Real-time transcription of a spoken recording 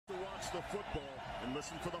the football and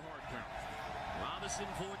listen for the hard count. Robinson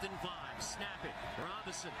 4th and 5. Snap it.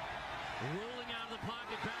 Robinson rolling out of the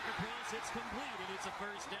pocket, back across. It's complete, and it's a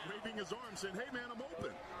first down. Waving his arm, saying, hey, man, I'm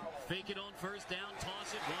open. Fake it on first down,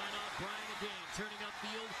 toss it. Why not? Bryant again, turning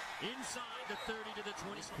upfield inside the 30 to the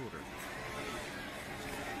 20 quarter.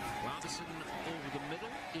 Robinson over the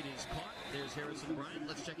middle. It is caught. There's Harrison Bryant.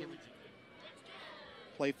 Let's check in with you.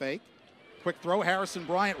 Play fake. Quick throw. Harrison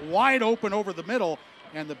Bryant wide open over the middle.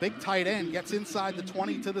 And the big tight end gets inside the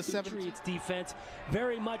 20 to the 17. It's defense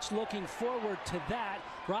very much looking forward to that.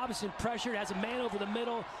 Robinson pressured, has a man over the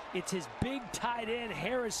middle. It's his big tight end,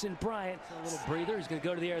 Harrison Bryant. A little breather. He's going to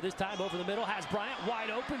go to the air this time over the middle. Has Bryant wide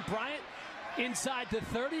open. Bryant inside the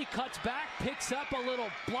 30, cuts back, picks up a little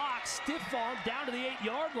block, stiff arm down to the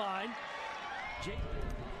 8-yard line.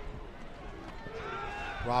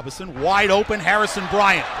 Robinson wide open. Harrison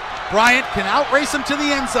Bryant. Bryant can outrace him to the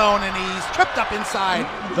end zone, and he's tripped up inside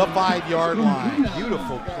the 5-yard line.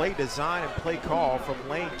 Beautiful play design and play call from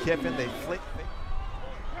Lane Kiffin. They flick.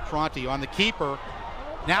 Tronti on the keeper.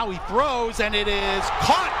 Now he throws, and it is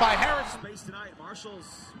caught by Harrison. Space tonight.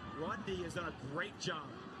 Marshall's run D has done a great job.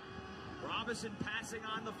 Robinson passing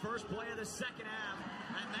on the first play of the second half,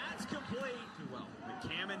 and that's complete. Well,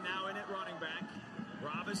 McCammon now in at running back.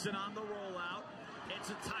 Robinson on the rollout. It's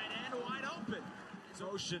a tight end wide open. It's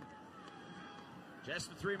Ocean. Just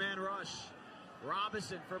the 3-man rush.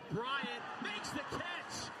 Robinson for Bryant makes the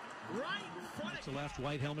catch. Right in front of to left,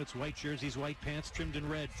 white helmets, white jerseys, white pants, trimmed in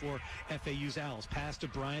red for FAU's Owls. Pass to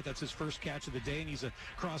Bryant. That's his first catch of the day, and he's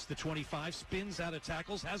across the 25. Spins out of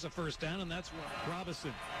tackles, has a first down, and that's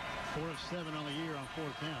Robinson. 4 of 7 on the year on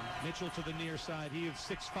 4th down. Mitchell to the near side. He of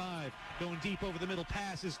 6'5", going deep over the middle.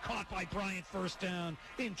 Pass is caught by Bryant. First down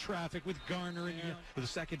in traffic with Garner in with a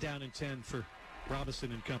second down and 10 for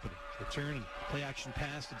Robinson and company. Return and play action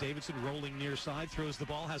pass to Davidson, rolling near side, throws the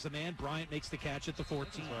ball, has a man. Bryant makes the catch at the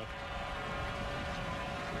 14.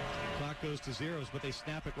 Clock goes to zeros, but they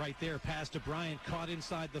snap it right there. Pass to Bryant, caught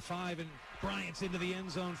inside the 5, and Bryant's into the end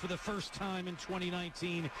zone for the first time in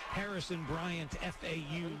 2019. Harrison Bryant,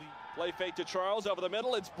 FAU. Play fake to Charles over the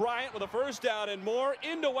middle. It's Bryant with a first down and more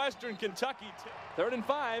into Western Kentucky. 3rd and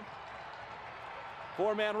 5.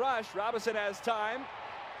 4-man rush. Robinson has time.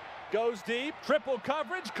 Goes deep. Triple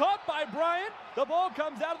coverage. Caught by Bryant. The ball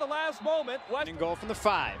comes out at the last moment. Western goal from the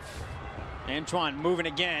 5. Antoine moving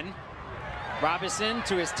again. Robinson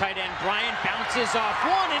to his tight end. Bryant bounces off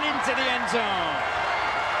one and into the end zone.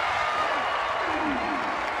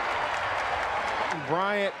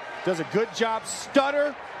 Bryant does a good job.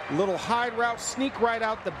 Stutter. Little hide route. Sneak right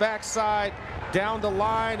out the backside. Down the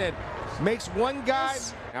line and makes one guy.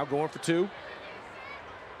 Now going for 2.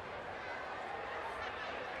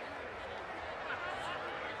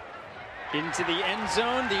 Into the end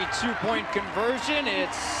zone, the 2-point conversion.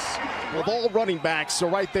 It's with all running backs, so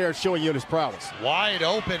right there showing you his prowess. Wide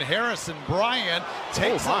open, Harrison Bryant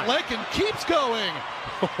takes a lick and keeps going.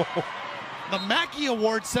 The Mackey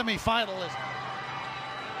Award semifinalist.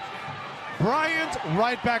 Bryant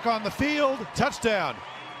right back on the field, touchdown.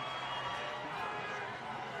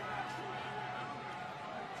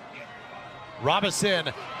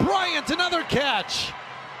 Robinson, Bryant, another catch.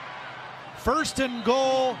 1st and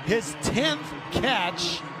goal, his 10th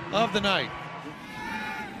catch of the night.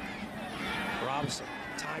 Robinson,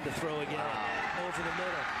 time to throw again, over the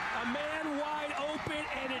middle. A man wide open,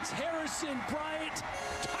 and it's Harrison Bryant.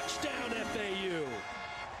 Touchdown, FAU.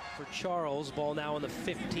 For Charles, ball now on the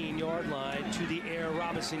 15-yard line. To the air,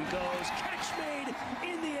 Robinson goes. Catch made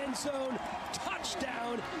in the end zone.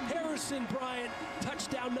 Touchdown, Harrison Bryant.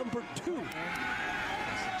 Touchdown number 2.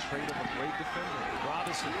 That's the trait of a great defender.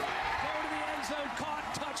 Robinson. Zone caught,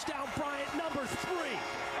 touchdown, Bryant, number 3.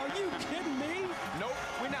 Are you kidding me? Nope,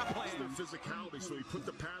 we're not playing. Their physicality, so he put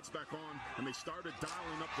the pads back on, and they started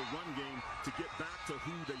dialing up the run game to get back to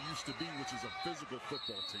who they used to be, which is a physical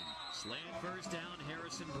football team. Slant first down,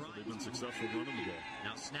 Harrison Bryant. They've been successful running the ball.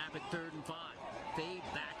 Now snap it 3rd and 5. Fade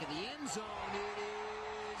back in the end zone. It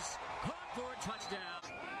is caught for a touchdown.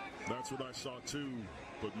 That's what I saw too,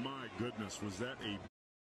 but my goodness, was that a